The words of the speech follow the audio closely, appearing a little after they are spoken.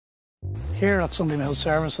Here at Sunbeam House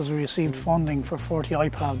Services we received funding for 40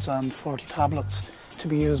 iPads and 40 tablets to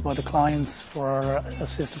be used by the clients for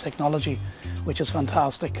assistive technology, which is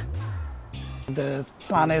fantastic. The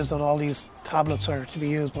plan is that all these tablets are to be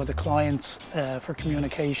used by the clients for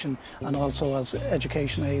communication and also as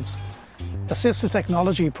education aids. Assistive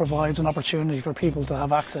technology provides an opportunity for people to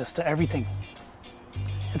have access to everything.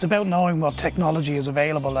 It's about knowing what technology is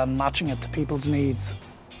available and matching it to people's needs.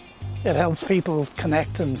 It helps people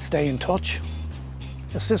connect and stay in touch.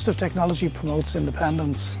 Assistive technology promotes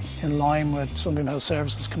independence in line with Sunbeam House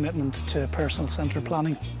Services' commitment to personal-centred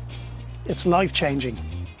planning. It's life-changing.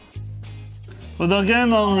 Well, they're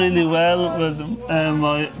getting on really well with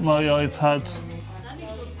my iPad.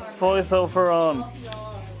 Voiceover on.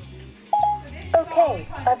 Okay,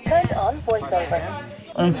 I've turned on voiceover.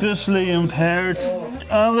 I'm visually impaired.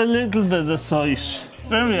 I have a little bit of sight.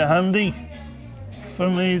 Very handy for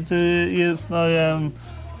me to use my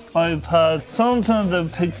iPad. Sometimes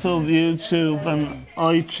it picks up YouTube and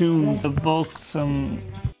iTunes, the books, and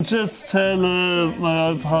just tell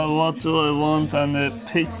my iPad what do I want and it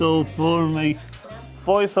picks up for me.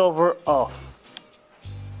 Voiceover off.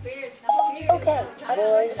 Okay,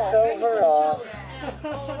 voiceover off.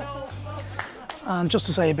 And just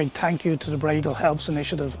to say a big thank you to the Braegal Helps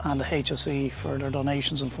Initiative and the HSE for their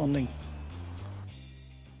donations and funding.